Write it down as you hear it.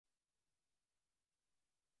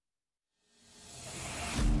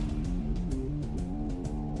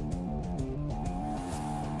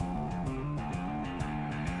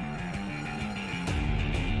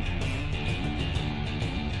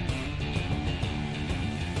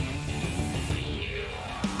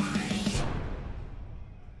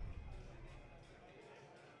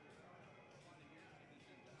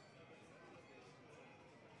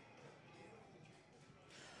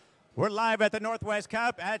We're live at the Northwest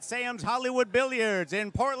Cup at Sam's Hollywood Billiards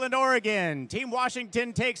in Portland, Oregon. Team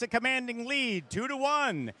Washington takes a commanding lead,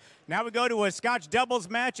 2-1. Now we go to a Scotch doubles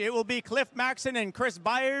match. It will be Cliff Maxson and Chris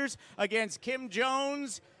Byers against Kim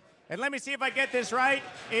Jones. And let me see if I get this right.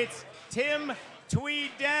 It's Tim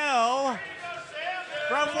Tweedell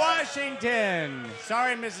from Washington.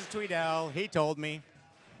 Sorry, Mrs. Tweedell. He told me.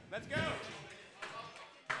 Let's go.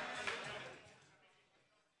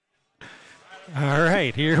 All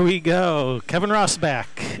right, here we go. Kevin Ross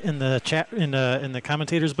back in the chat in the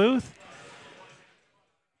commentators booth.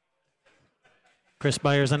 Chris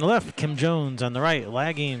Byers on the left, Kim Jones on the right,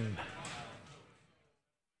 lagging.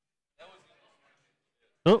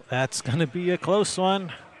 Oh, that's going to be a close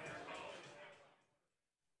one.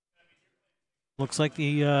 Looks like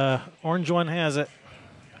the orange one has it.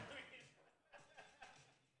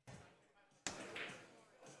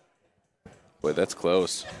 Boy, that's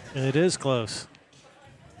close. It is close.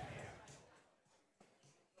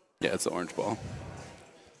 Yeah, it's the orange ball.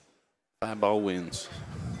 5-ball wins.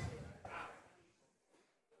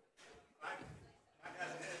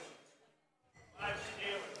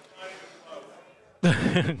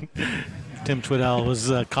 Tim Tweedell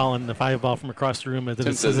was calling the 5-ball from across the room.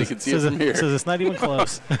 Tim says he can see it from here. Says it's not even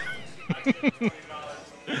close.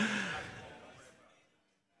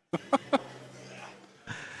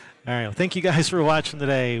 All right, well, thank you guys for watching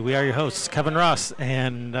today. We are your hosts, Kevin Ross,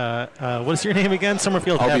 and what is your name again?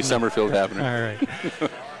 Summerfield I'll Happener. be Summerfield Happener. All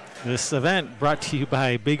right. This event brought to you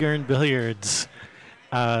by Big Earn Billiards,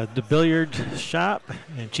 the billiard shop,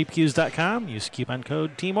 and cheapcues.com. Use coupon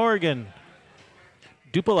code Team Oregon.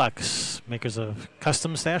 Duplex, makers of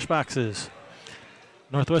custom stash boxes.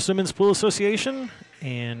 Northwest Women's Pool Association,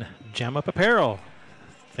 and Jam Up Apparel.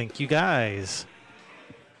 Thank you guys.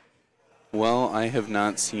 Well, I have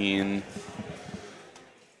not seen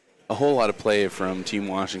a whole lot of play from Team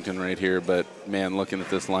Washington right here, but, man, looking at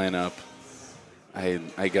this lineup,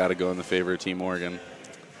 I got to go in the favor of Team Oregon.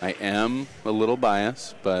 I am a little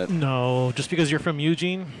biased, but... No, just because you're from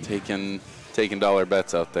Eugene? Taking dollar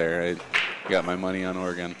bets out there. I got my money on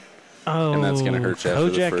Oregon. Oh, and that's going to hurt you after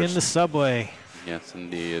the Kojak first. in the subway. Yes,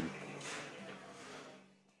 indeed.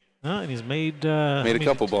 Oh, and he's made a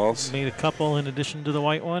couple balls. Made a couple in addition to the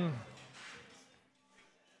white one.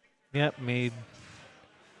 Yep, made.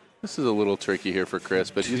 This is a little tricky here for Chris,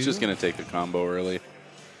 but he's just going to take the combo early.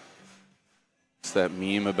 It's that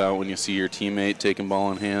meme about when you see your teammate taking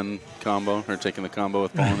ball in hand combo, or taking the combo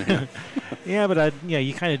with ball in hand. Yeah, but yeah,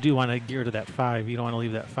 you kind of do want to gear to that 5. You don't want to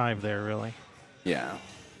leave that 5 there, really. Yeah.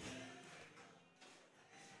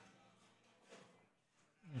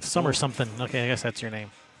 Summer something. Okay, I guess that's your name.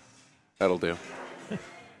 That'll do.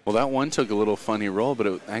 Well, that one took a little funny roll, but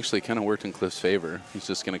it actually kind of worked in Cliff's favor. He's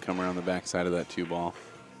just going to come around the backside of that 2-ball.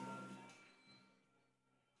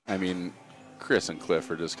 I mean, Chris and Cliff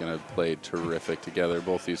are just going to play terrific together.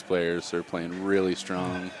 Both these players are playing really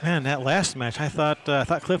strong. Man, that last match, I thought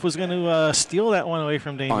Cliff was going to steal that one away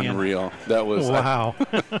from Damien. Unreal. That was wow.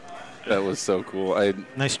 That was so cool.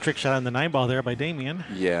 Nice trick shot on the 9-ball there by Damien.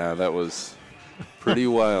 Yeah, that was pretty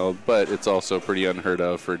wild, but it's also pretty unheard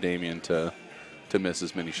of for Damien to miss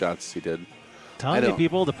as many shots as he did. Telling you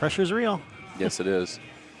people, the pressure's real. Yes, it is.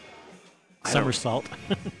 Somersault.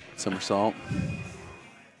 Somersault.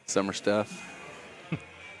 Summer stuff.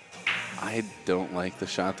 I don't like the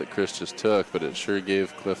shot that Chris just took, but it sure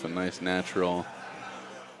gave Cliff a nice natural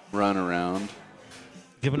run around.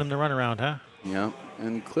 Giving him the run around, huh? Yeah,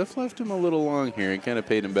 and Cliff left him a little long here. He kind of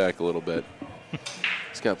paid him back a little bit.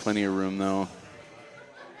 He's got plenty of room, though.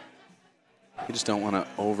 You just don't want to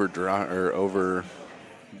overdraw or over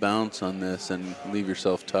bounce on this and leave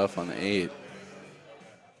yourself tough on the 8.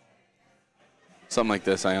 Something like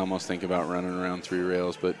this, I almost think about running around 3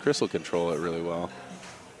 rails, but Chris will control it really well.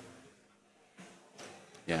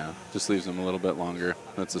 Yeah, just leaves him a little bit longer.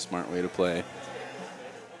 That's a smart way to play.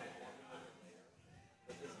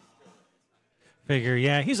 Figure,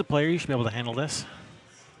 yeah, he's a player. You should be able to handle this.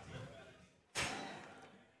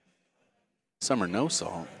 Summer no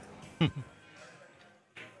salt.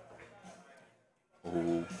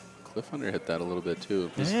 Oh, Cliff under hit that a little bit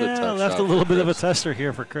too. This is a tough left shot a little for bit of a Chris. tester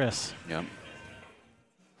here for Chris. Yep.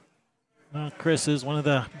 Well, Chris is one of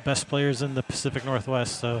the best players in the Pacific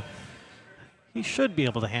Northwest, so he should be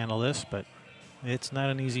able to handle this, but it's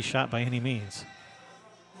not an easy shot by any means.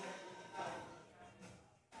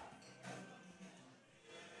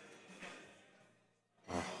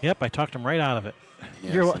 Yep, I talked him right out of it.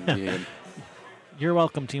 Yes, indeed. You're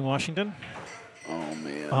welcome, Team Washington. Oh,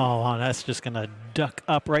 man. Oh, wow, that's just going to duck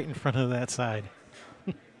up right in front of that side.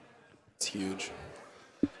 It's huge.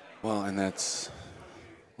 Well, and that's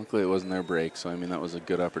Luckily, it wasn't their break, so I mean that was a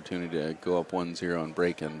good opportunity to go up 1-0 and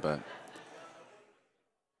break in, but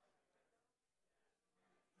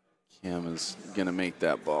Kim is going to make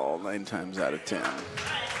that ball 9 times out of 10.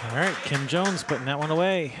 All right, Kim Jones putting that one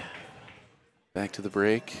away. Back to the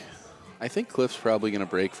break. I think Cliff's probably going to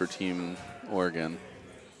break for Team Oregon.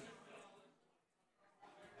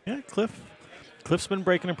 Yeah, Cliff's been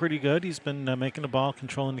breaking them pretty good. He's been making the ball,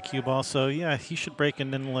 controlling the cue ball. So yeah, he should break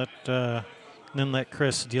and then let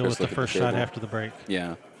Chris deal with the first shot after the break.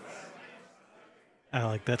 Yeah. I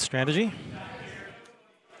like that strategy.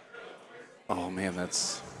 Oh man,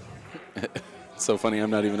 that's so funny. I'm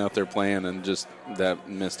not even out there playing, and just that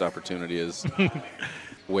missed opportunity is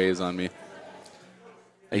weighs on me.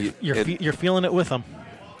 You're feeling it with them.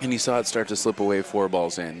 And you saw it start to slip away 4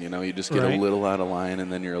 balls in. You know, you just get a little out of line,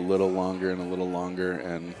 and then you're a little longer and a little longer,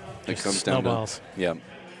 and it comes down to yeah.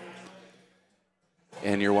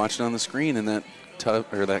 And you're watching on the screen, and that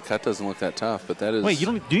cut doesn't look that tough, but that is. Wait,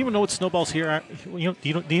 do you even know what snowballs here are? Do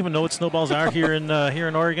you even know what snowballs are here in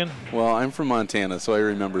Oregon? Well, I'm from Montana, so I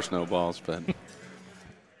remember snowballs, but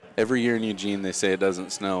every year in Eugene they say it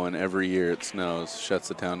doesn't snow, and every year it snows, shuts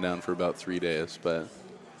the town down for about 3 days, but.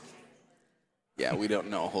 Yeah, we don't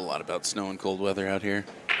know a whole lot about snow and cold weather out here.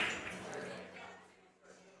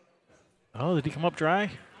 Oh, did he come up dry?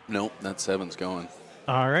 Nope, that 7's going.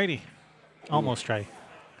 All righty. Almost dry.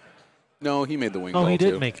 No, he made the wing ball, he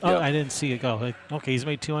did too. make. Oh, yep. I didn't see it go. Okay, he's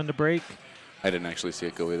made 2 on the break. I didn't actually see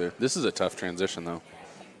it go either. This is a tough transition, though.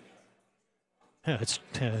 Yeah, it's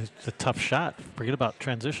a tough shot. Forget about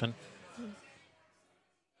transition.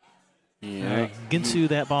 Yeah. Ginsu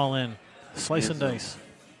that ball in. Slice and dice.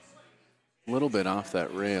 A little bit off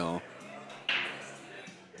that rail.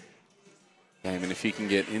 Yeah, I mean, if he can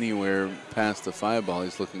get anywhere past the 5 ball,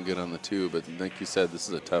 he's looking good on the 2. But like you said, this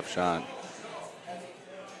is a tough shot.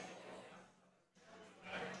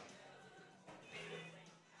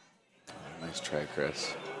 Oh, nice try,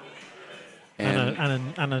 Chris. And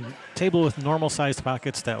on a table with normal-sized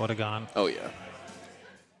pockets, that would have gone. Oh, yeah.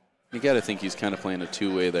 You got to think he's kind of playing a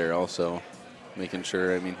 2-way there also, making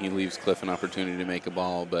sure. I mean, he leaves Cliff an opportunity to make a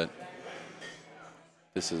ball, but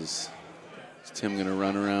is Tim going to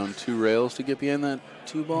run around 2 rails to get behind that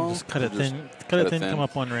 2 ball? Just cut it thin. Cut it thin, come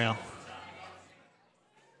up 1 rail.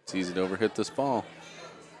 It's easy to overhit this ball.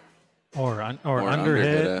 Or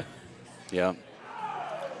underhit it. Yeah.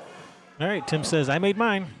 All right, Tim says, I made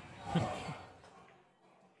mine.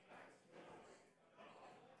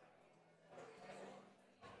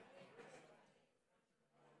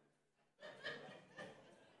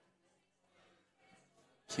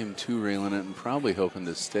 Kim 2-railing it and probably hoping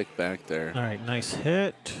to stick back there. All right, nice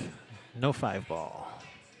hit. No 5 ball.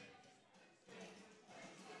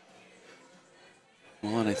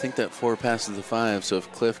 Well, and I think that 4 passes the 5, so if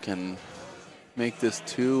Cliff can make this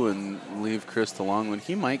 2 and leave Chris the long one,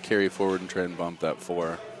 he might carry forward and try and bump that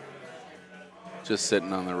 4. Just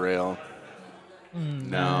sitting on the rail.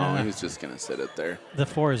 No, he's just going to sit it there. The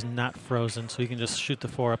 4 is not frozen, so he can just shoot the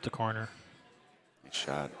 4 up the corner. Nice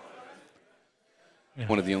shot. Yeah.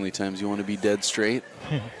 One of the only times you want to be dead straight.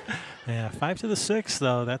 Yeah, 5 to the 6,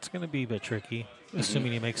 though. That's going to be a bit tricky,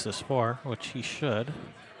 assuming he makes this 4, which he should.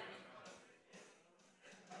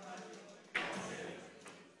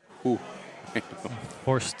 Ooh.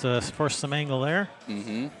 Forced some angle there.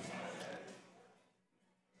 Mm-hmm.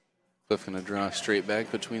 Cliff going to draw straight back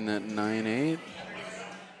between that 9-8.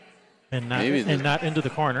 And not into the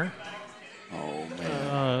corner. Oh,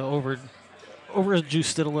 man. Over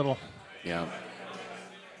juiced it a little. Yeah.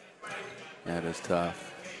 That is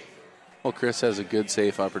tough. Well, Chris has a good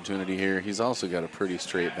safe opportunity here. He's also got a pretty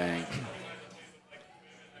straight bank.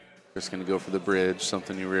 Chris going to go for the bridge,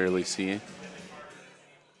 something you rarely see.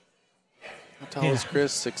 How tall is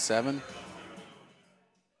Chris? 6'7"?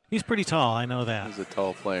 He's pretty tall, I know that. He's a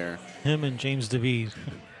tall player. Him and James DeVee.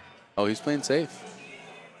 Oh, he's playing safe.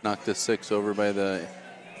 Knocked the 6 over by the...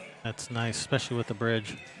 That's nice, especially with the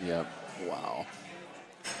bridge. Yep. Wow.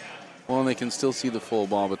 Well, and they can still see the full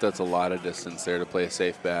ball, but that's a lot of distance there to play a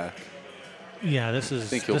safe back. Yeah, this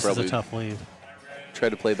is a tough lead. Try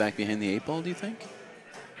to play back behind the 8 ball, do you think?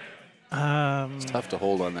 It's tough to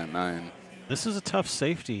hold on that 9. This is a tough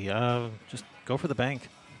safety. Just go for the bank.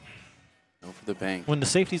 Go for the bank. When the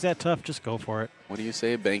safety's that tough, just go for it. What do you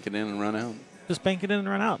say? Bank it in and run out? Just bank it in and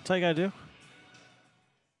run out. That's all you got to do.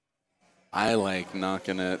 I like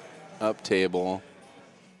knocking it up table,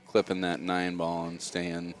 clipping that 9 ball and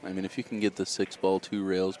staying. I mean, if you can get the 6 ball 2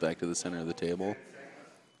 rails back to the center of the table,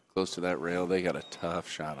 close to that rail, they got a tough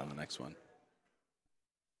shot on the next one.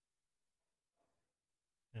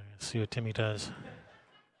 Let's see what Timmy does.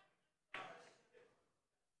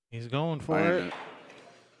 He's going for it.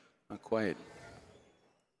 Not quite.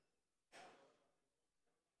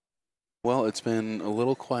 Well, it's been a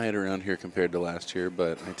little quiet around here compared to last year,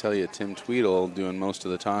 but I tell you, Tim Tweedell doing most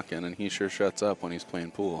of the talking, and he sure shuts up when he's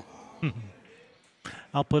playing pool.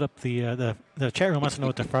 I'll put up the chat room wants to know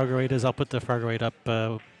what the Fargo rate is. I'll put the Fargo rate up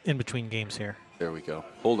in between games here. There we go.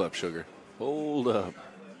 Hold up, Sugar. Hold up.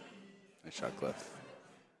 Nice shot, Cliff.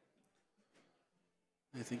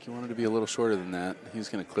 I think he wanted to be a little shorter than that. He's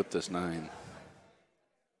going to clip this 9.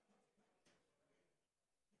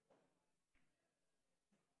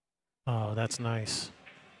 Oh, that's nice.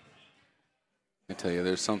 I tell you,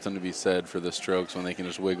 there's something to be said for the strokes when they can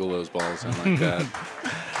just wiggle those balls in like that.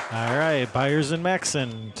 All right, Byers and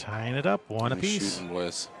Maxson tying it up, one Nice apiece. shooting,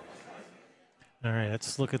 boys. All right,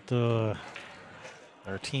 let's look at our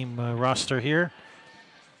team roster here.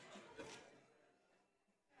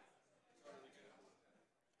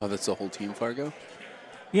 Oh, that's the whole team, Fargo?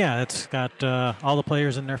 Yeah, it's got all the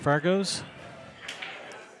players in their Fargos.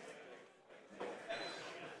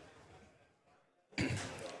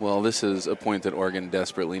 Well, this is a point that Oregon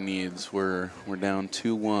desperately needs. We're down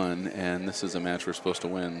 2-1, and this is a match we're supposed to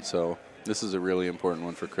win. So this is a really important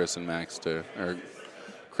one for Chris and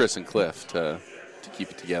Chris and Cliff to keep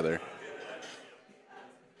it together.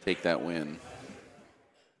 Take that win.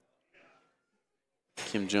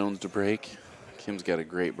 Kim Jones to break. Kim's got a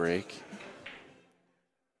great break.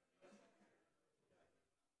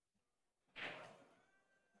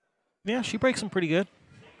 Yeah, she breaks them pretty good.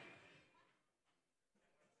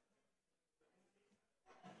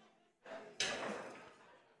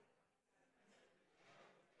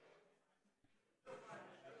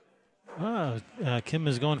 Kim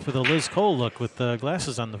is going for the Liz Cole look with the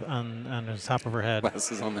glasses on the top of her head.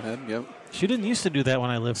 Glasses on the head, yep. She didn't used to do that when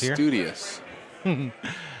I lived here. Studious. All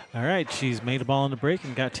right, she's made a ball in the break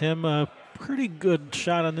and got Tim a pretty good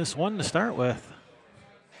shot on this one to start with.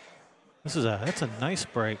 That's a nice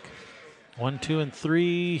break. 1, 2, and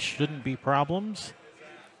 3 shouldn't be problems.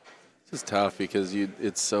 This is tough because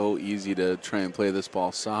it's so easy to try and play this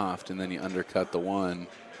ball soft, and then you undercut the 1.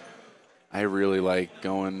 I really like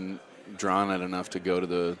drawing it enough to go to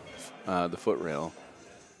the foot rail,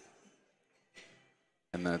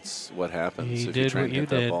 and that's what happens. He if did you try what and you get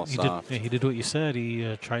that did. ball soft. He did what you said.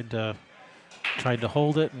 He tried to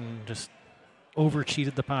hold it and just over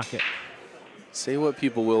cheated the pocket. Say what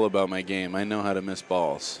people will about my game. I know how to miss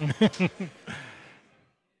balls.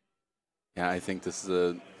 Yeah, I think this is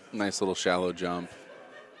a nice little shallow jump.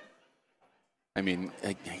 I mean,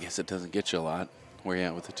 I guess it doesn't get you a lot. Where you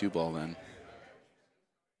at with the 2-ball then?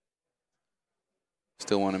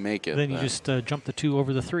 Still want to make it. Then you just jump the 2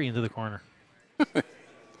 over the 3 into the corner.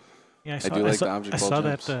 Yeah, I do like the object ball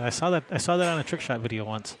jumps. I saw that on a trick shot video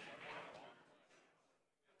once.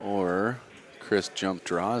 Or Chris jump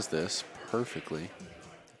draws this perfectly.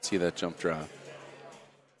 Let's see that jump draw.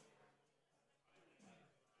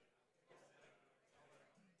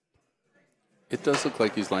 It does look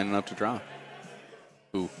like he's lining up to draw.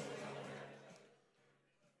 Ooh.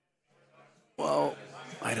 Well,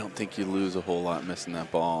 I don't think you lose a whole lot missing that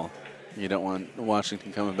ball. You don't want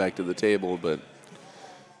Washington coming back to the table, but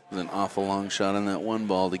it was an awful long shot on that 1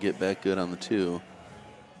 ball to get back good on the 2.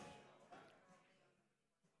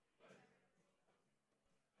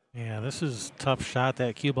 Yeah, this is a tough shot.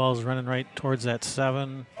 That cue ball is running right towards that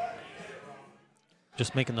 7.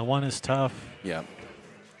 Just making the 1 is tough. Yeah.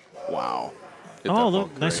 Wow. Oh,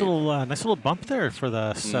 look, nice little bump there for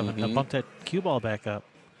the 7 to bump that cue ball back up.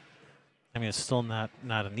 I mean, it's still not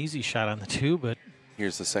an easy shot on the 2, but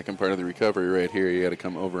here's the second part of the recovery right here. You got to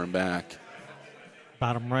come over and back.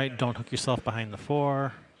 Bottom right, don't hook yourself behind the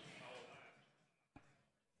 4.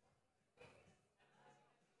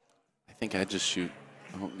 I think I just shoot.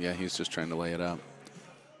 Oh, yeah, he's just trying to lay it up.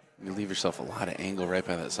 You leave yourself a lot of angle right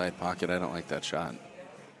by that side pocket. I don't like that shot.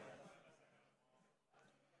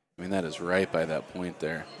 I mean, that is right by that point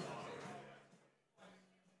there.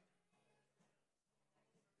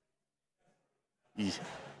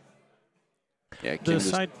 Yeah, the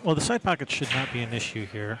side pocket should not be an issue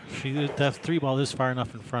here. That 3 ball is far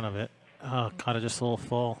enough in front of it. Oh, caught it just a little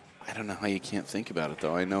full. I don't know how you can't think about it,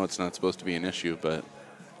 though. I know it's not supposed to be an issue, but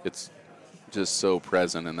it's just so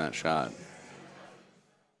present in that shot.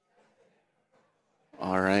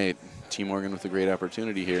 All right, Team Oregon with a great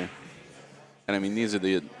opportunity here. And, I mean, these are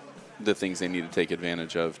the things they need to take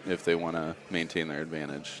advantage of if they want to maintain their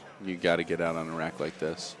advantage. You got to get out on a rack like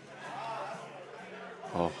this.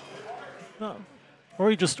 Oh. No.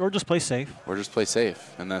 Or just play safe. Or just play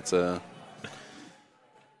safe, and that's a.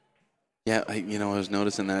 Yeah, I was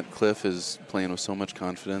noticing that Cliff is playing with so much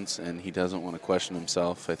confidence, and he doesn't want to question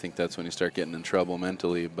himself. I think that's when you start getting in trouble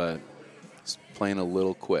mentally. But He's playing a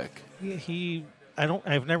little quick.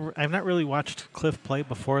 I've not really watched Cliff play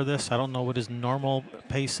before this. I don't know what his normal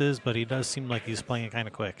pace is, but he does seem like he's playing kind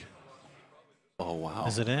of quick. Oh, wow.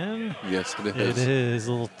 Is it in? Yes, it It is. is.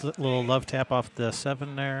 A little love tap off the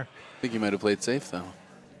 7 there. I think he might have played safe, though.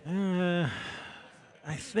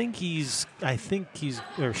 I think he's,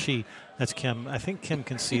 or she, that's Kim. I think Kim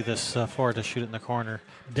can see this forward to shoot it in the corner.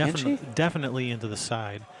 Definitely into the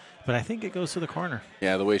side. But I think it goes to the corner.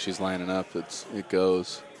 Yeah, the way she's lining up, it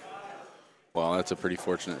goes. Wow, that's a pretty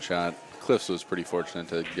fortunate shot. Cliff's was pretty fortunate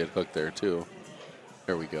to get hooked there, too.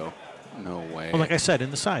 There we go. No way. Well, like I said, in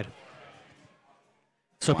the side.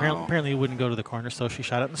 So Wow. apparently it wouldn't go to the corner, so she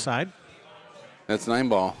shot it in the side. That's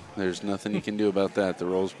 9-ball. There's nothing you can do about that. The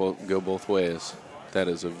rolls go both ways. That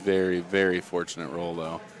is a very, very fortunate roll,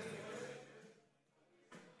 though.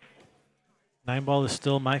 9-ball is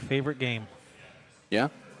still my favorite game. Yeah?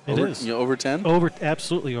 It is. Over 10?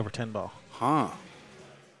 Absolutely over 10 ball. Huh.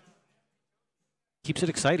 Keeps it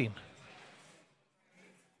exciting.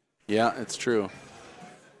 Yeah, it's true.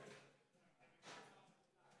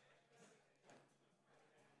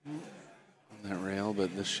 On that rail,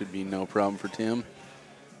 but this should be no problem for Tim.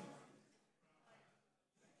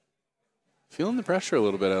 Feeling the pressure a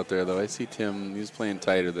little bit out there, though. I see Tim, he's playing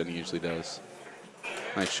tighter than he usually does.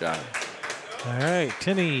 Nice shot. All right,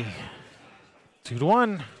 Timmy,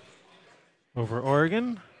 2-1 over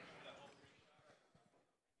Oregon.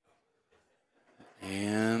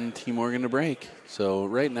 And Team Oregon to break. So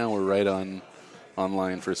right now we're right on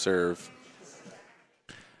line for serve.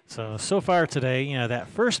 So far today, that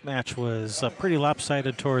first match was pretty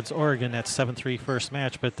lopsided towards Oregon, that 7-3 first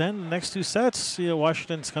match. But then the next 2 sets,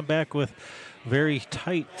 Washington's come back with very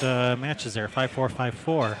tight matches there, 5-4,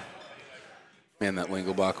 5-4. Man, that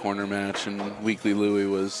Lingelbach corner match and Weekly Louie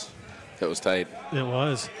was tight. It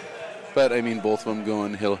was. But, I mean, both of them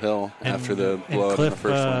going hill after the blowout in the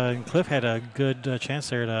first one. And Cliff had a good chance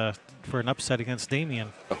there for an upset against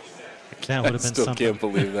Damien. Oh, That would have been still something. Can't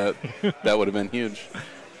believe that. That would have been huge.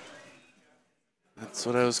 That's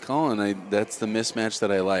what I was calling. That's the mismatch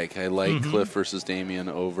that I like. I like Cliff versus Damien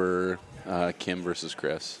over Kim versus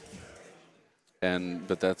Chris.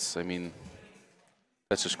 But that's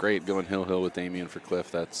just great. Going hill with Damien for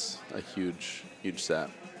Cliff, that's a huge set.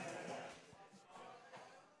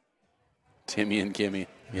 Timmy and Kimmy.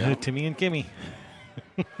 Yeah, Timmy and Kimmy.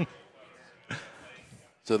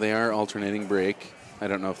 So they are alternating break. I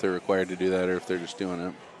don't know if they're required to do that or if they're just doing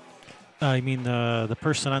it. You mean the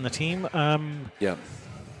person on the team? Yeah.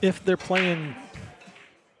 If they're playing,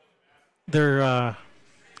 I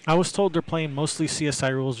was told they're playing mostly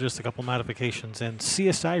CSI rules, just a couple modifications. And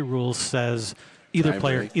CSI rules says either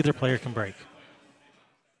player can break.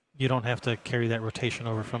 You don't have to carry that rotation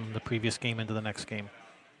over from the previous game into the next game.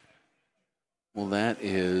 Well, that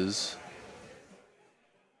is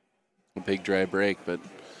a big dry break, but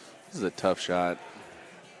this is a tough shot.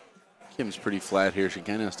 Kim's pretty flat here. She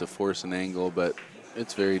kind of has to force an angle, but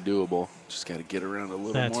it's very doable. Just got to get around a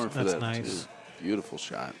little more for that. Nice. Beautiful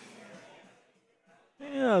shot.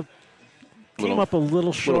 Yeah, came up a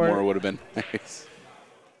little short. A little more would have been nice.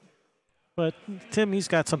 But Tim, he's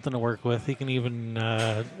got something to work with. He can even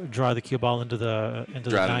draw the cue ball into the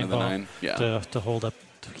 9 ball to hold up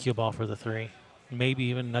the cue ball for the 3. Maybe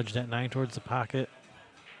even nudge that 9 towards the pocket.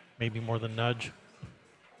 Maybe more than nudge.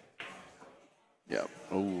 Yep.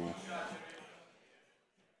 Oh.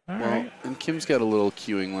 All right. And Kim's got a little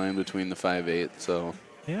cueing line between the 5-8, so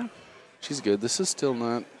yeah, she's good. This is still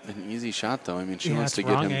not an easy shot, though. I mean, she wants to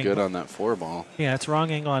get him good on that 4 ball. Yeah, it's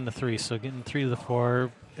wrong angle on the 3, so getting 3 to the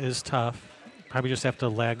 4 is tough. Probably just have to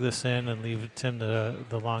lag this in and leave Tim the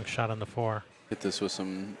long shot on the 4. Hit this with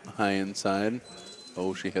some high inside.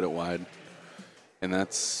 Oh, she hit it wide. And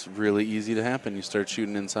that's really easy to happen. You start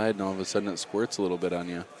shooting inside, and all of a sudden it squirts a little bit on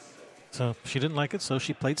you. So she didn't like it, so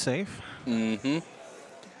she played safe. Mm-hmm.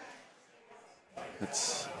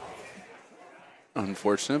 It's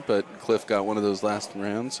unfortunate, but Cliff got one of those last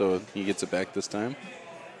rounds, so he gets it back this time.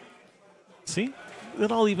 See?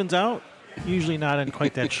 It all evens out. Usually not in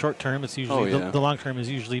quite that short term. It's usually the long term is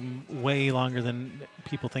usually way longer than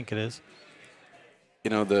people think it is.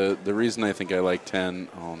 You know, the reason I think I like 10,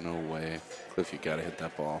 oh, no way. Cliff, you got to hit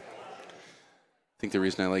that ball. I think the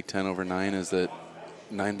reason I like 10 over 9 is that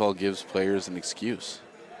 9 ball gives players an excuse.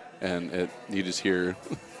 And you just hear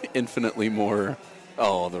infinitely more,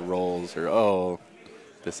 oh, the rolls, or oh,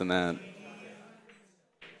 this and that.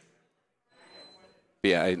 But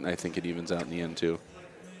yeah, I think it evens out in the end, too.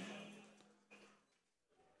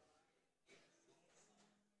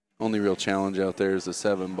 Only real challenge out there is the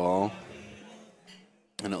 7 ball.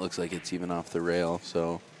 And it looks like it's even off the rail.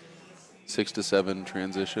 So 6 to 7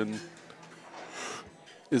 transition.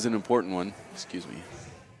 is an important one. Excuse me.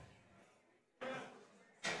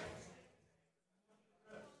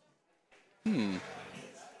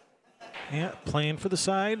 Yeah, playing for the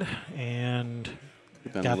side and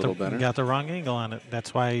got the wrong angle on it.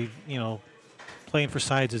 That's why, playing for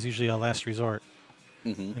sides is usually a last resort.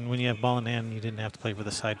 Mm-hmm. And when you have ball in hand, you didn't have to play for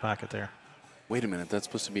the side pocket there. Wait a minute, that's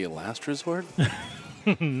supposed to be a last resort?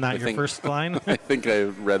 Not your first line? I think I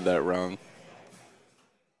read that wrong.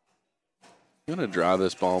 You want to draw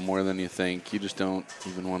this ball more than you think. You just don't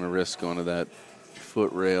even want to risk going to that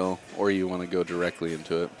foot rail, or you want to go directly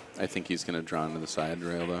into it. I think he's going to draw into the side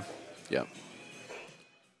rail, though. Yep.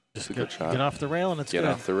 Just a good shot. Get off the rail, and it's good.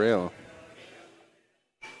 Get off the rail.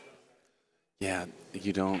 Yeah,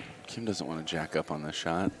 Kim doesn't want to jack up on this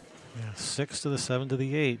shot. Yeah, 6 to the 7 to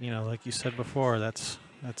the 8. Like you said before, that's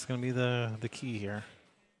going to be the key here.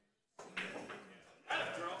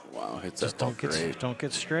 Wow, hits Just that ball great. Don't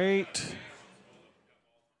get straight.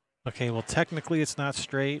 Okay, well, technically it's not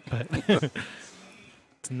straight, but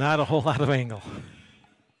it's not a whole lot of angle.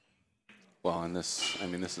 Well, and this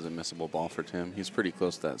is a missable ball for Tim. He's pretty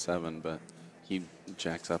close to that 7, but he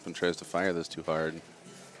jacks up and tries to fire this too hard.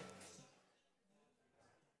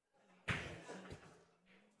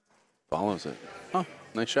 Follows it. Oh,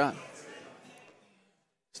 nice shot.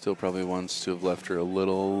 Still probably wants to have left her a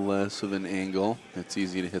little less of an angle. It's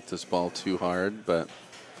easy to hit this ball too hard, but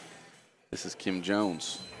this is Kim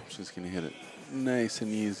Jones. She's going to hit it nice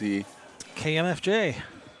and easy. KMFJ.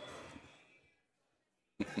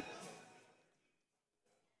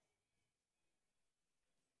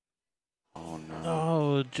 Oh, no.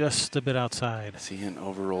 Oh, just a bit outside. See, and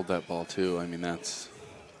overrolled that ball, too. I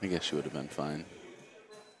guess she would have been fine.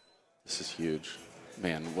 This is huge.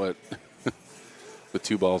 Man, what? With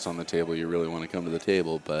 2 balls on the table, you really want to come to the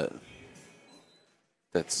table, but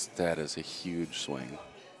that is a huge swing.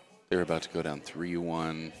 They're about to go down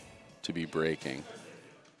 3-1 to be breaking.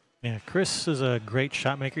 Yeah, Chris is a great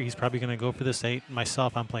shot maker. He's probably going to go for this 8.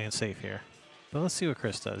 Myself, I'm playing safe here. But let's see what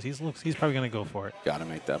Chris does. He's probably going to go for it. Got to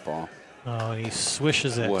make that ball. Oh, and he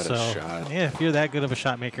swishes it. What a shot. Yeah, if you're that good of a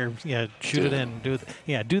shot maker, yeah, shoot it in.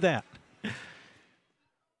 Do that.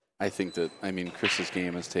 I think that, Chris's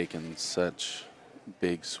game has taken such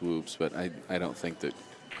big swoops, but I don't think that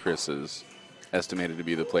Chris is estimated to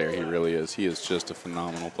be the player he really is. He is just a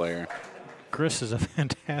phenomenal player. Chris is a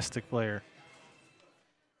fantastic player.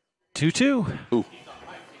 2-2. Ooh.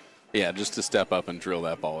 Yeah, just to step up and drill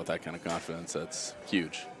that ball with that kind of confidence, that's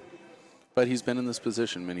huge. But he's been in this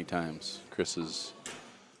position many times. Chris is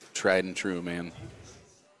tried and true, man.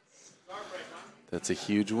 That's a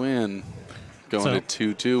huge win. Going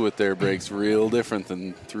to 2-2 with their breaks real different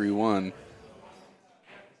than 3-1.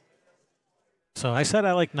 So I said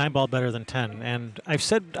I like 9-ball better than 10, and I've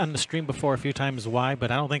said on the stream before a few times why, but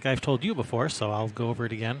I don't think I've told you before, so I'll go over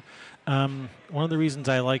it again. One of the reasons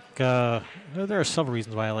I like, there are several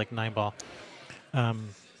reasons why I like 9-ball. I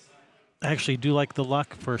actually do like the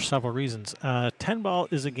luck for several reasons. 10-ball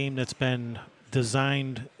is a game that's been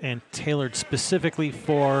designed and tailored specifically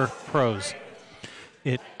for pros.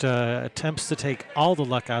 It attempts to take all the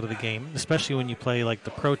luck out of the game, especially when you play like the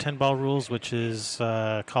pro 10-ball rules, which is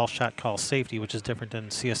call shot, call safety, which is different than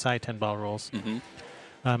CSI 10-ball rules.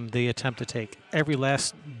 Mm-hmm. They attempt to take every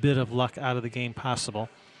last bit of luck out of the game possible,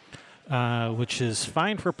 which is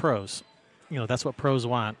fine for pros. That's what pros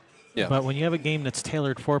want. Yeah. But when you have a game that's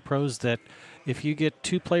tailored for pros, that if you get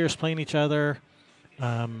 2 players playing each other,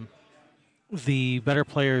 the better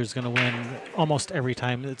player is going to win almost every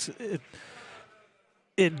time.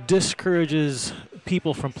 It discourages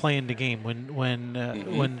people from playing the game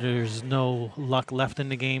when there's no luck left in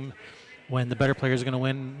the game. When the better player is going to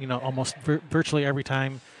win, almost virtually every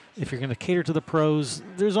time. If you're going to cater to the pros,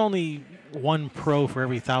 there's only 1 pro for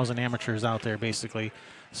every 1,000 amateurs out there, basically.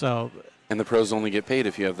 And the pros only get paid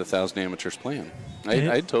if you have the 1,000 amateurs playing.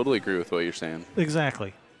 I totally agree with what you're saying.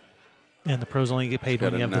 Exactly. And the pros only get paid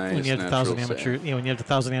when you have the 1,000 amateurs. When you have the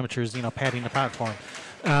 1,000 amateurs, padding the platform.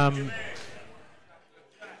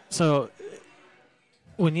 So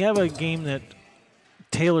when you have a game that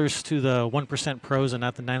tailors to the 1% pros and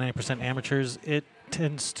not the 99% amateurs, it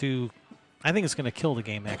tends to, I think it's going to kill the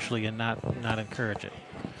game actually, and not encourage it.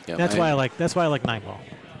 Yep, that's why I like 9-ball.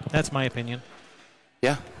 That's my opinion.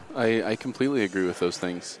 Yeah, I completely agree with those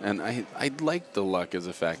things, and I like the luck as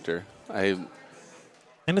a factor. And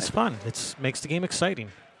it's fun. It makes the game exciting.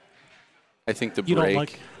 I think the you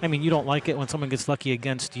break. You don't like it when someone gets lucky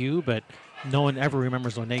against you, but no one ever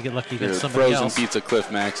remembers when they get lucky against somebody frozen else. Pizza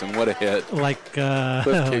Cliff Maxson, what a hit!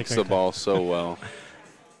 Cliff kicks the ball so well.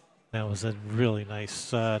 That was a really nice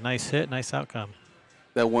hit, nice outcome.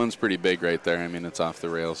 That one's pretty big right there. I mean, it's off the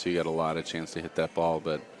rail, so you got a lot of chance to hit that ball,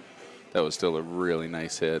 but that was still a really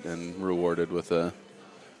nice hit and rewarded with a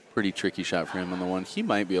pretty tricky shot for him on the one. He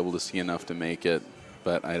might be able to see enough to make it,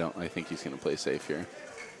 but I think he's going to play safe here.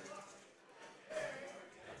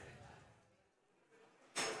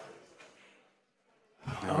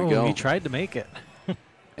 There we go. He tried to make it.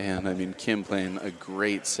 And, I mean, Kim playing a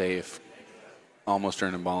great save, almost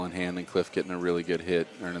earning ball in hand, and Cliff getting a really good hit,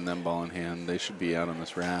 earning them ball in hand. They should be out on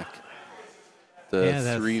this rack. The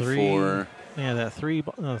 3-4. Yeah, that 3.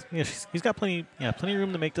 He's got plenty of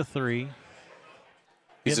room to make the 3.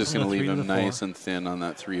 He's just going to leave him nice and thin on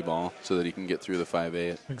that 3 ball so that he can get through the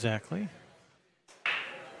 5-8. Exactly.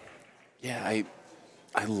 Yeah,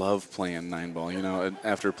 I love playing 9 ball. You know,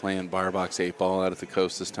 after playing bar box 8 ball out at the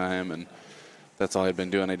coast this time, and that's all I'd been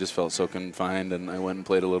doing. I just felt so confined, and I went and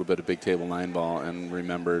played a little bit of big table 9 ball and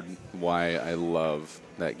remembered why I love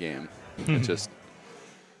that game. I just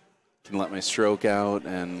can let my stroke out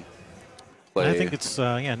and play. I think it's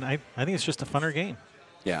I think it's just a funner game.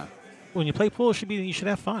 Yeah. When you play pool, you should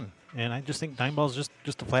have fun, and I just think 9 ball is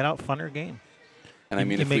just a flat out funner game. And I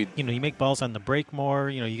mean, you make balls on the break more.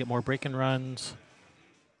 You know, you get more break and runs.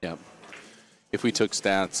 Yeah. If we took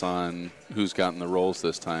stats on who's gotten the rolls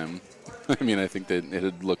this time, I mean, I think that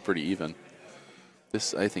it'd look pretty even.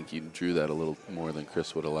 I think you drew that a little more than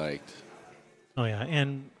Chris would have liked. Oh yeah,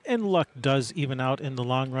 and luck does even out in the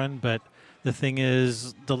long run, but the thing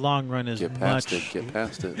is, the long run is Get past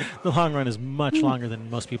it. The long run is much longer than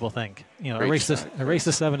most people think. You know, a race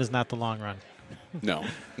to 7 is not the long run. No,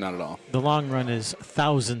 not at all. The long run is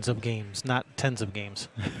thousands of games, not tens of games.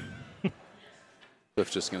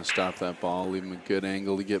 Cliff's just going to stop that ball, leave him a good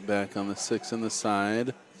angle to get back on the 6 in the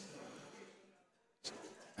side.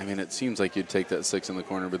 I mean, it seems like you'd take that 6 in the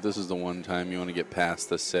corner, but this is the one time you want to get past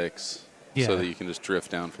the 6 so that you can just drift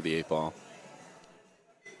down for the 8 ball.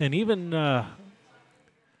 And even I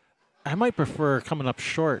might prefer coming up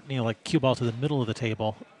short, you know, like cue ball to the middle of the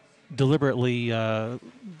table, deliberately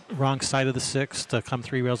wrong side of the 6 to come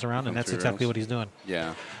 3 rails around, and that's exactly what he's doing.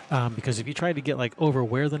 Yeah. Because if you try to get like over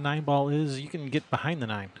where the 9 ball is, you can get behind the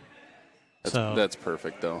 9. That's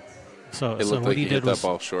perfect though. So it looked like he hit that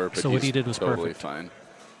ball short, but what he did was totally perfect. Fine.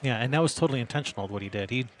 Yeah, and that was totally intentional. What he did,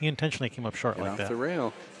 he intentionally came up short Get like off that. the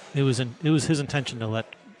rail. It was his intention to let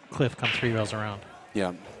Cliff come 3 rails around.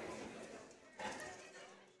 Yeah.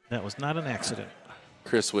 That was not an accident.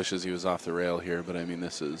 Chris wishes he was off the rail here, but I mean,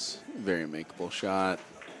 this is a very makeable shot.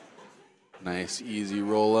 Nice, easy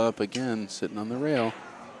roll up again, sitting on the rail.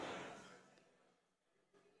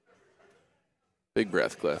 Big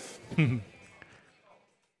breath, Cliff. And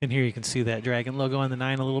here you can see that dragon logo on the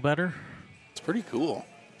 9 a little better. It's pretty cool.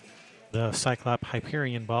 The Cyclop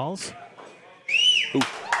Hyperion balls. Ooh.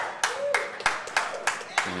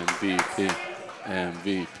 MVP,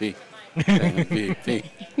 MVP, MVP.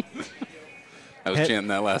 I was chanting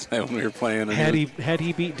that last night when we were playing. Had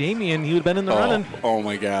he beat Damien, he would have been in the running. Oh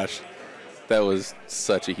my gosh. That was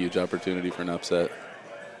such a huge opportunity for an upset.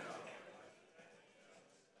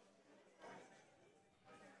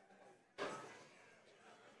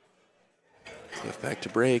 Cliff back to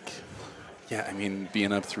break. Yeah, I mean,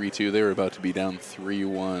 being up 3-2, they were about to be down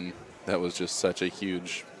 3-1. That was just such a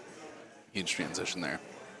huge transition there.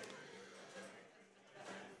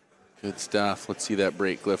 Good stuff. Let's see that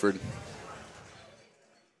break, Clifford.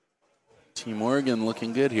 Team Oregon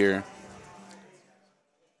looking good here.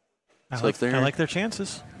 I like their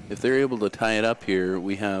chances. If they're able to tie it up here,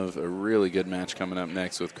 we have a really good match coming up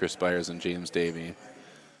next with Chris Byers and James Davey.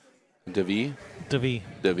 Davey.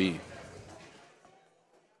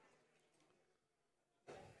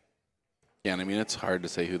 Yeah, and I mean, it's hard to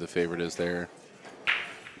say who the favorite is there.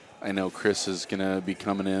 I know Chris is going to be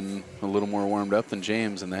coming in a little more warmed up than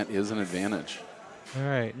James, and that is an advantage. All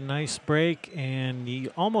right, nice break, and he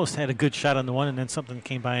almost had a good shot on the one, and then something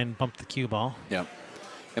came by and bumped the cue ball. Yep.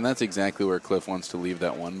 And that's exactly where Cliff wants to leave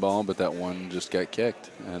that 1 ball, but that 1 just got kicked,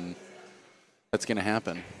 and that's going to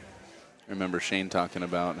happen. I remember Shane talking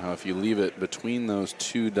about how if you leave it between those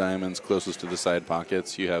 2 diamonds closest to the side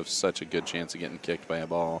pockets, you have such a good chance of getting kicked by a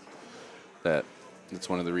ball that it's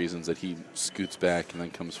one of the reasons that he scoots back and then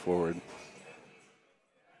comes forward.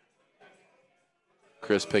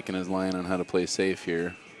 Chris picking his line on how to play safe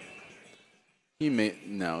here.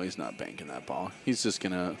 No, he's not banking that ball. He's just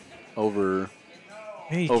gonna overcut.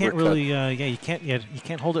 You can't really. You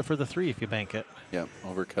can't hold it for the 3 if you bank it. Yeah,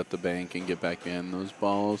 overcut the bank and get back in. Those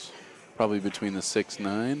balls probably between the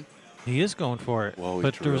 6-9. He is going for it, Whoa,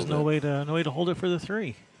 but there was no way to hold it for the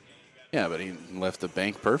 3. Yeah, but he left the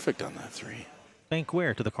bank perfect on that 3. Bank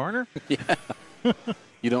where? To the corner? Yeah.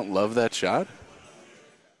 You don't love that shot?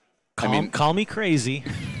 Call me crazy,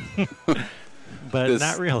 but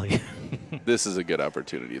not really. This is a good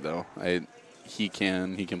opportunity, though. He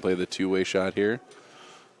can play the two-way shot here,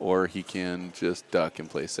 or he can just duck and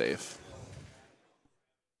play safe.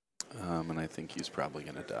 And I think he's probably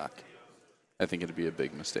going to duck. I think it'd be a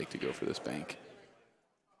big mistake to go for this bank.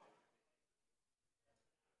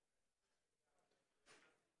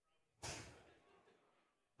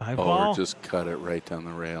 Five ball. Or just cut it right down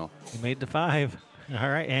the rail. He made the 5. All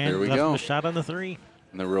right, and there we left go. him a shot on the 3.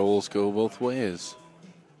 And the rolls go both ways.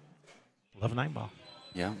 Love 9 ball.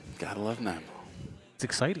 Yeah, gotta love 9 ball. It's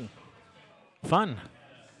exciting, fun,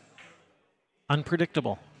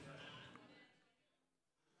 unpredictable.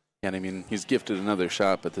 And I mean, he's gifted another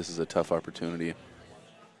shot, but this is a tough opportunity.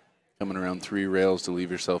 Coming around 3 rails to leave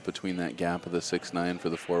yourself between that gap of the 6-9 for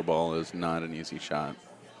the 4 ball is not an easy shot.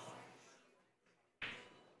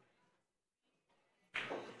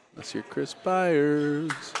 That's your Chris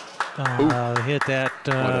Byers. Hit that.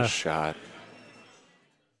 What a shot.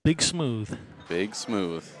 Big smooth. Big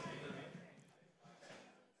smooth.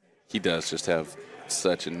 He does just have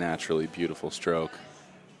such a naturally beautiful stroke.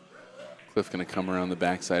 Cliff going to come around the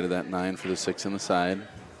backside of that 9 for the 6 in the side.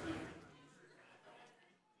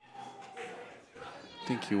 I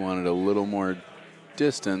think he wanted a little more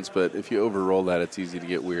distance, but if you overroll that, it's easy to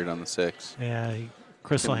get weird on the 6. Yeah,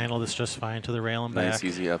 Chris will handle this just fine to the rail and back. Nice,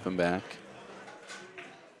 easy up and back.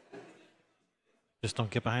 Just don't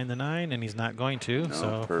get behind the 9, and he's not going to, No,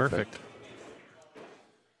 so perfect.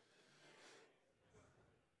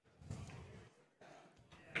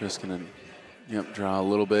 Just going to draw a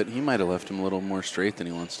little bit. He might have left him a little more straight than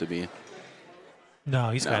he wants to be. No,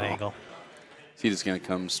 he's got angle. Is he just going to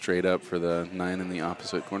come straight up for the 9 in the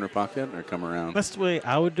opposite corner pocket or come around? That's the way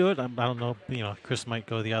I would do it. I don't know. Chris might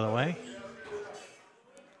go the other way.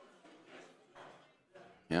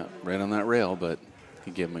 Yeah, right on that rail, but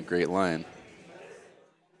he gave him a great line.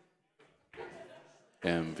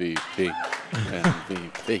 MVP.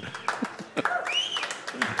 MVP.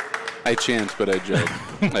 I chant, but I joke.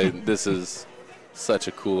 This is such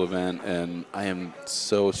a cool event, and I am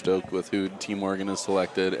so stoked with who Team Oregon has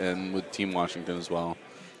selected and with Team Washington as well.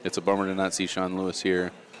 It's a bummer to not see Sean Lewis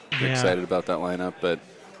here. We're excited about that lineup, but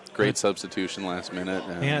great substitution last minute.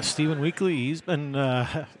 Yeah, Stephen Weekly, he was doing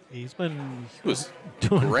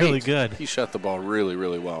great. Really good. He shot the ball really,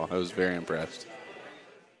 really well. I was very impressed.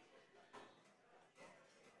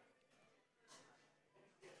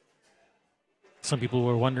 Some people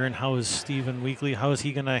were wondering how is Stephen Weekly, how is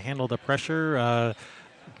he going to handle the pressure?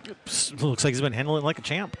 Looks like he's been handling it like a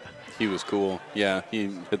champ. He was cool. Yeah, he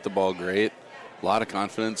hit the ball great. A lot of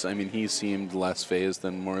confidence. I mean, he seemed less phased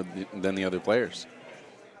than the other players.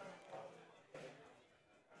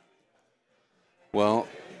 Well,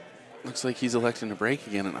 looks like he's electing to break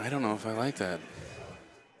again, and I don't know if I like that.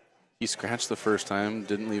 He scratched the first time,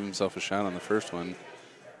 didn't leave himself a shot on the first one.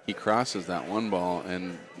 He crosses that 1 ball,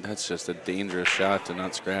 and that's just a dangerous shot to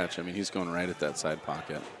not scratch. I mean, he's going right at that side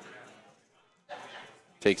pocket.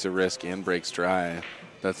 Takes a risk and breaks dry.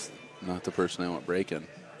 That's not the person I want breaking.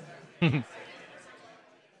 All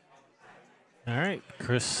right,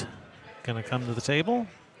 Chris going to come to the table.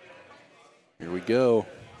 Here we go.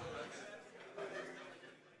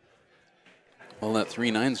 Well, that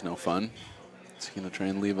 3-9's no fun. Is he going to try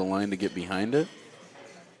and leave a line to get behind it?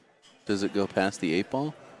 Does it go past the 8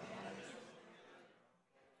 ball?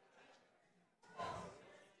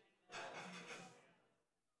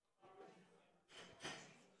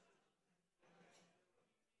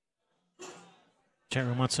 Chat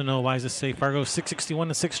room wants to know why does this say Fargo 661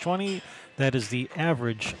 to 620? That is the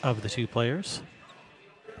average of the 2 players.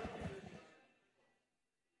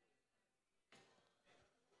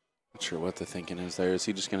 Not sure what the thinking is there. Is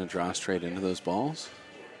he just going to draw straight into those balls?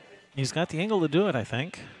 He's got the angle to do it, I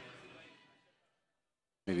think.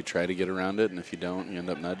 Maybe try to get around it, and if you don't, you end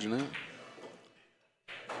up nudging it.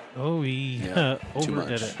 Oh, he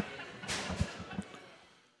overdid it.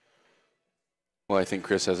 Well, I think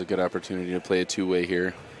Chris has a good opportunity to play a 2-way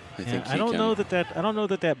here. I don't know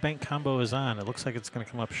that that bank combo is on. It looks like it's going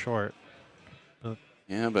to come up short.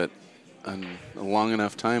 Yeah, but on a long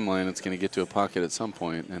enough timeline, it's going to get to a pocket at some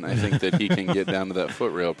point, and I think that he can get down to that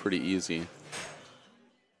foot rail pretty easy.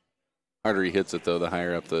 Harder he hits it, though, the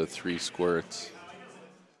higher up the 3 squirts.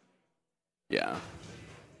 Yeah.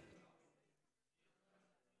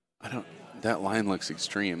 That line looks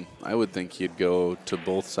extreme. I would think he'd go to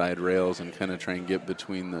both side rails and kind of try and get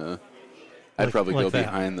between the. I'd probably go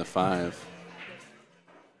behind the 5.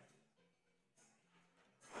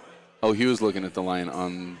 Oh, he was looking at the line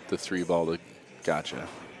on the 3 ball. Gotcha.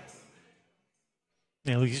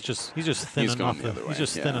 Yeah, he's just thinning off the. He's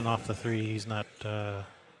just thinning off the 3. He's not.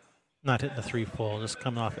 Not hitting the 3 full, just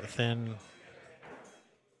coming off it thin.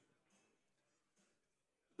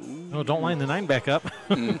 Oh, don't line the 9 back up.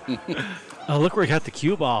 Oh, look where he got the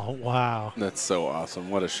cue ball. Wow. That's so awesome.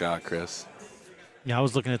 What a shot, Chris. Yeah, I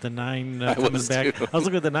was looking at the 9 coming back. Too. I was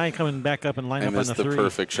looking at the 9 coming back up and lining up on the 3. I missed the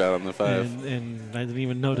perfect shot on the 5. And I didn't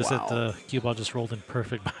even notice that the cue ball just rolled in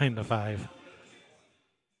perfect behind the 5.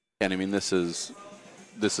 And I mean, this is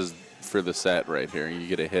for the set right here. You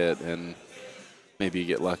get a hit, and maybe you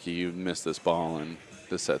get lucky. You miss this ball, and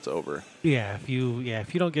the set's over. Yeah, if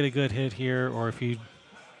you don't get a good hit here, or even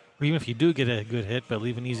if you do get a good hit but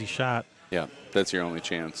leave an easy shot. Yeah, that's your only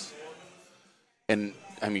chance. And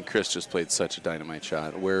I mean, Chris just played such a dynamite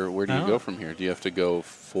shot. Where do you go from here? Do you have to go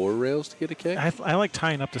 4 rails to get a kick? I like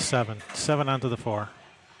tying up to 7 onto the 4.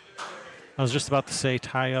 I was just about to say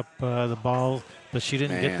tie up the ball, but she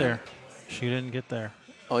didn't get there. She didn't get there.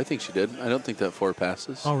 Oh, I think she did. I don't think that 4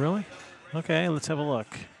 passes. Oh, really? Okay, let's have a look.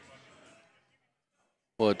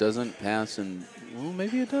 Well, it doesn't pass, and well,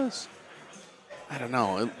 maybe it does. I don't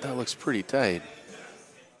know. That looks pretty tight.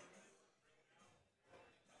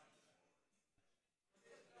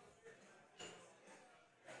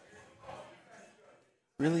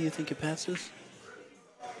 Really, you think it passes?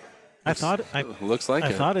 I thought it looks like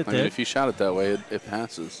it. I thought it did. Mean, if you shot it that way, it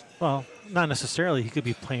passes. Well, not necessarily. He could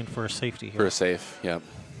be playing for a safety here. For a safe, yeah.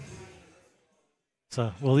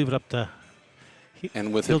 So we'll leave it up to.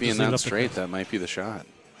 And with it being that straight, that might be the shot.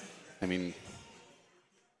 I mean,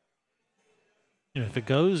 if it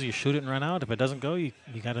goes, you shoot it and run out. If it doesn't go, you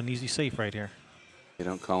got an easy safe right here. They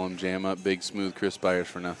don't call him jam up, big smooth Chris Byers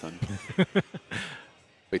for nothing.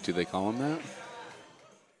 Wait, do they call him that?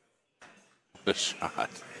 The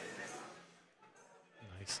shot.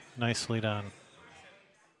 Nicely done.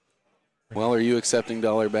 Well, are you accepting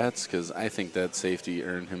dollar bets? Because I think that safety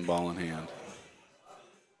earned him ball in hand.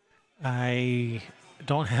 I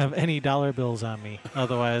don't have any dollar bills on me.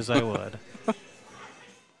 Otherwise, I would.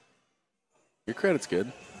 Your credit's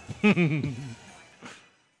good. I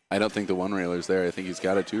don't think the 1-railer's there. I think he's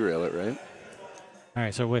got a 2-railer, right? All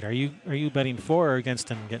right, so wait, are you betting for or against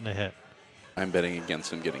him getting a hit? I'm betting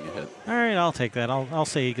against him getting a hit. All right, I'll take that. I'll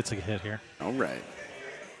say he gets a hit here. All right.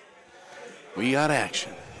 We got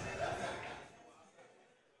action.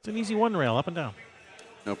 It's an easy 1-rail, up and down.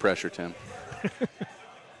 No pressure, Tim.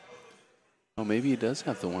 Oh, maybe he does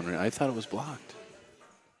have the 1-rail. I thought it was blocked.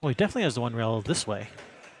 Well, he definitely has the 1-rail this way.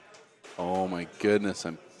 Oh, my goodness.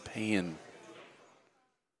 I'm paying.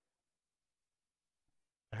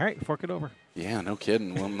 All right, fork it over. Yeah, no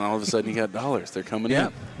kidding. Well, all of a sudden you got dollars. They're coming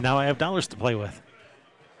in. Now I have dollars to play with.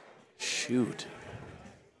 Shoot.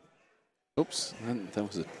 Oops, that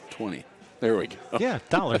was a 20. There we go. Yeah,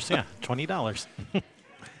 dollars. Yeah, $20.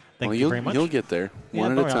 Thank you very much. You'll get there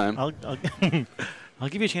one at a time. I'll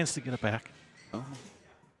give you a chance to get it back. Oh.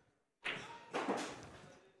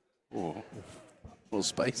 Whoa. A little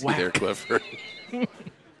spicy Whack. there, Clifford.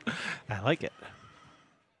 I like it.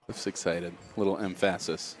 Cliff's excited. A little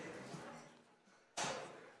emphasis.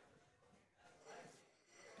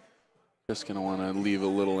 Just going to want to leave a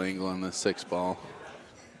little angle on the 6 ball.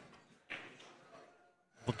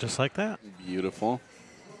 Well, just like that. Beautiful.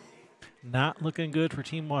 Not looking good for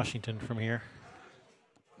Team Washington from here.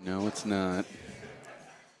 No, it's not.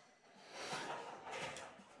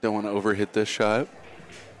 Don't want to overhit this shot.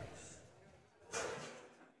 A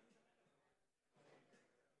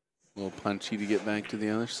little punchy to get back to the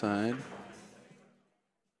other side.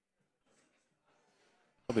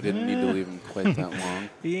 Probably didn't need to leave him quite that long.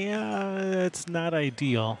 Yeah, it's not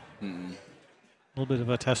ideal. A little bit of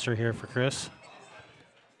a tester here for Chris.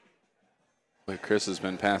 But Chris has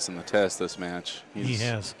been passing the test this match. He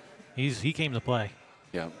has. He came to play.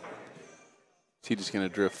 Yeah. Is he just going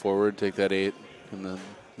to drift forward, take that 8 in the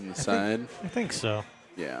side? I think so.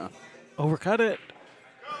 Yeah. Overcut it.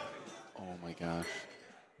 Oh, my gosh.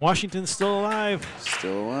 Washington's still alive.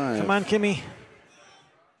 Still alive. Come on, Kimmy.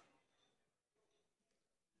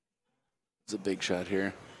 It's a big shot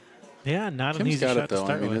here. Yeah, not an Kim's easy got shot it, though. to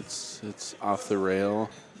start I mean, with. it's off the rail.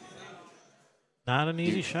 Not an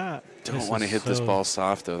easy shot. Don't want to hit this ball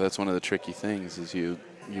soft, though. That's one of the tricky things is you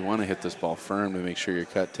want to hit this ball firm to make sure your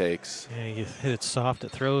cut takes. Yeah, you hit it soft. It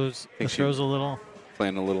throws. It throws a little.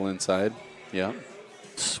 Playing a little inside. Yeah.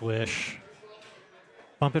 Swish.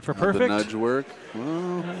 Bump it for How'd perfect. the nudge work?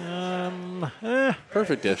 Well,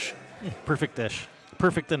 perfect-ish. Perfect-ish.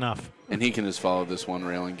 Perfect enough. And he can just follow this 1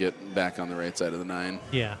 rail and get back on the right side of the 9.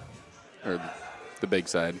 Yeah. Or the big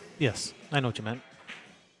side. Yes, I know what you meant.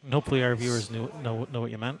 And hopefully our viewers know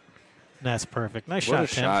what you meant. That's perfect. Nice shot,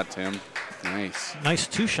 Tim. What a shot, Tim. Nice. Nice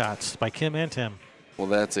 2 shots by Kim and Tim. Well,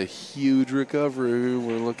 that's a huge recovery.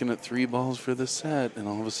 We're looking at 3 balls for the set, and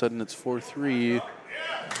all of a sudden it's 4-3.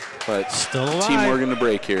 But still alive. Team Morgan to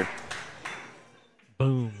break here.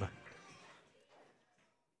 Boom.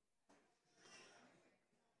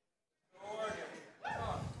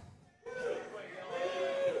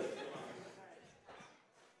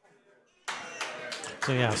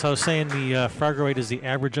 So yeah, so I was saying the frogger weight is the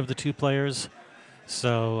average of the 2 players.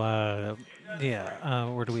 So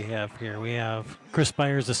where do we have here? We have Chris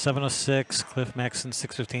Byers is 706, Cliff Maxson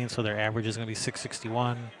 615, so their average is going to be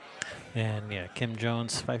 661. And yeah, Kim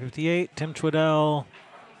Jones 558, Tim Tweedell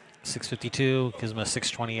 652, gives him a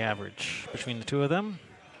 620 average between the 2 of them.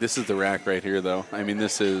 This is the rack right here, though. I mean,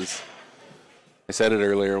 this is. I said it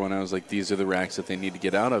earlier when I was like, these are the racks that they need to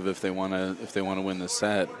get out of if they want to win this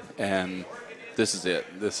set, and this is it.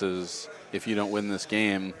 This is, if you don't win this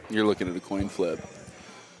game, you're looking at a coin flip.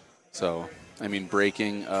 So, I mean,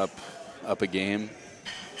 breaking up a game,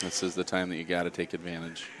 this is the time that you got to take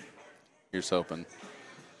advantage. Here's hoping.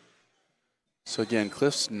 So again,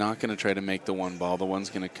 Cliff's not going to try to make the 1 ball. The one's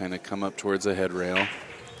going to kind of come up towards the head rail.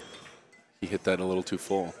 He hit that a little too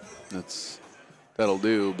full. That'll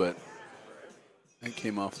do, but it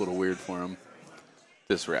came off a little weird for him.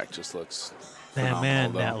 This rack just looks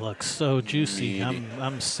man, that looks so juicy.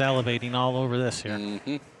 I'm salivating all over this here.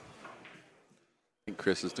 Mm-hmm. I think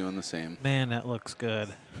Chris is doing the same. Man, that looks good.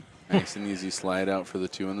 Nice and easy slide out for the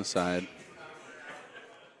 2 on the side.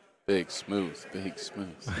 Big, smooth.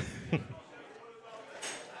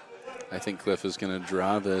 I think Cliff is going to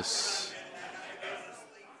draw this.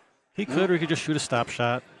 He could, or he could just shoot a stop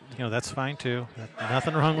shot. You know, that's fine too.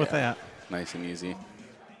 Nothing wrong with that. Nice and easy.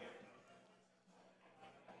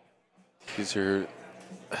 These are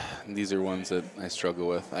ones that I struggle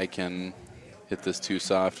with. I can hit this too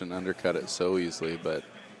soft and undercut it so easily, but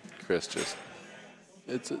Chris just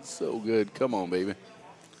it's so good. Come on, baby.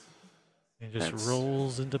 He just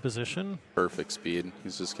rolls into position. Perfect speed.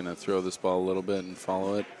 He's just going to throw this ball a little bit and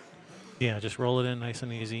follow it. Yeah, just roll it in nice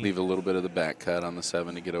and easy. Leave a little bit of the back cut on the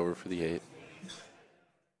 7 to get over for the 8.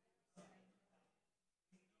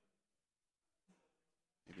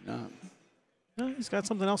 Maybe not. No, he's got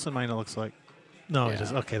something else in mind, it looks like. No, he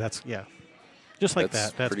doesn't. Okay, just like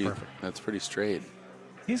that. That's perfect. That's pretty straight.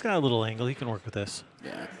 He's got a little angle. He can work with this.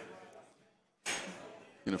 Yeah.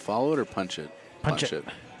 Gonna follow it or punch it? Punch it.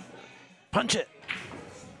 Punch it.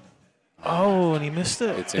 Oh, and he missed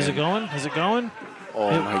it. It's Is in. it going? Is it going? Oh,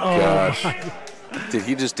 my gosh. Did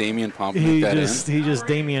he just Damian Pomponic that in? He just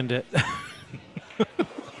Damian'd it.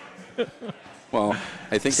 Well,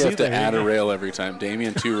 I think they have to add a rail every time.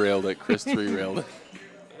 Damian 2 railed it. Chris 3 railed it.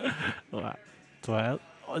 Wow.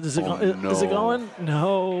 Is it No. going? No.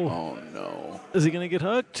 Oh, no. Is he going to get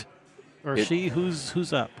hooked? Or she?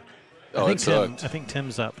 Who's up? Oh, it's hooked. I think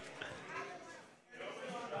Tim's up.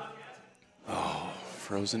 Oh,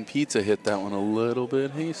 Frozen Pizza hit that one a little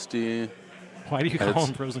bit hasty. Why do you call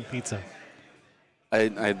him Frozen Pizza?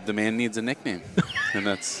 The man needs a nickname, and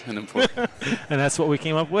that's an important. And that's what we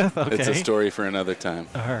came up with? Okay. It's a story for another time.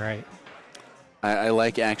 All right. I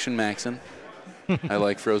like Action Maxson. I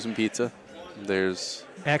like Frozen Pizza. There's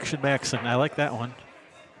Action Maxson. I like that one.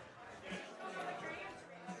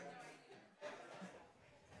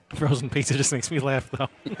 Frozen Pizza just makes me laugh, though.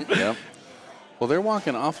 Yep. Well, they're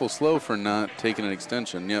walking awful slow for not taking an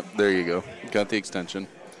extension. Yep, there you go. Got the extension.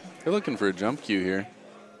 They're looking for a jump cue here.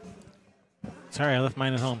 Sorry, I left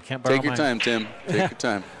mine at home. Can't borrow Take your mine. time, Tim. Take your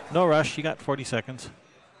time. No rush. You got 40 seconds.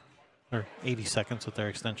 Or 80 seconds with their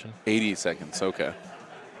extension. 80 seconds, okay.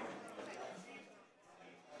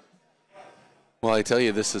 Well, I tell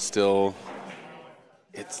you, this is still,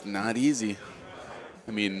 it's not easy.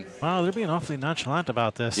 I mean. Wow, they're being awfully nonchalant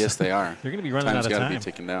about this. Yes, they are. They're going to be running out of time. Time's got to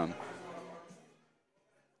be ticking down.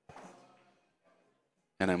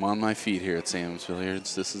 And I'm on my feet here at Sam's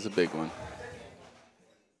Billiards. This is a big one.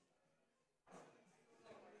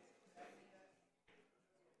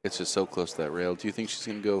 It's just so close to that rail. Do you think she's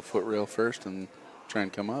going to go foot rail first and try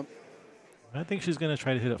and come up? I think she's going to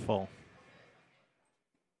try to hit it full.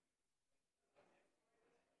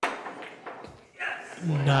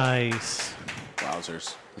 Nice.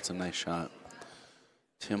 Wowzers. That's a nice shot.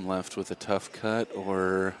 Tim left with a tough cut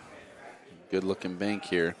or good looking bank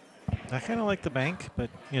here. I kind of like the bank, but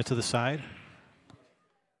to the side.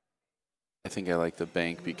 I think I like the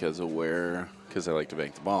bank because I like to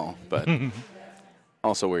bank the ball, but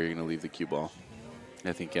also where you're going to leave the cue ball.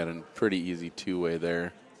 I think got a pretty easy two-way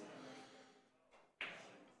there.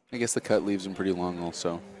 I guess the cut leaves him pretty long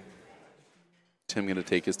also. Tim going to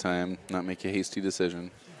take his time, not make a hasty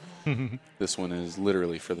decision. This one is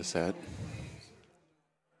literally for the set.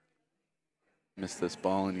 Miss this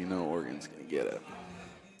ball, and you know Oregon's going to get it.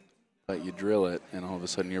 But you drill it, and all of a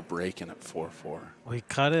sudden you're breaking at 4-4. We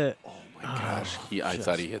cut it. Oh, my gosh. I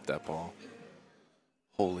thought he hit that ball.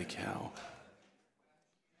 Holy cow.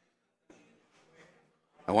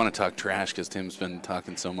 I want to talk trash because Tim's been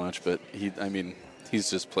talking so much, but he's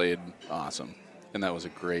just played awesome. And that was a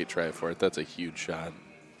great try for it. That's a huge shot.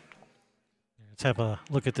 Let's have a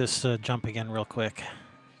look at this jump again real quick.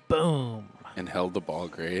 Boom. And held the ball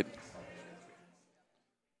great.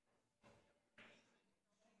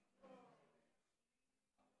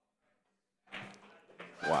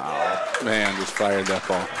 Wow. Man, just fired that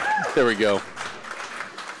ball. There we go.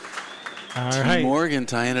 All Team right. Oregon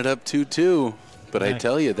tying it up 2-2. But I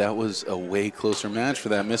tell you, that was a way closer match for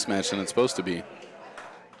that mismatch than it's supposed to be.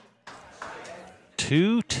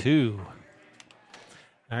 2-2. All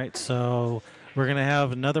right, so we're going to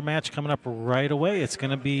have another match coming up right away. It's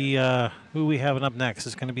going to be who we having up next.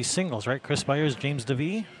 It's going to be singles, right? Chris Byers, James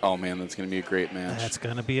DeVee. Oh, man, that's going to be a great match. That's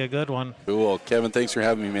going to be a good one. Cool. Kevin, thanks for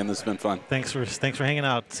having me, man. This has been fun. Thanks for hanging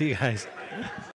out. See you guys.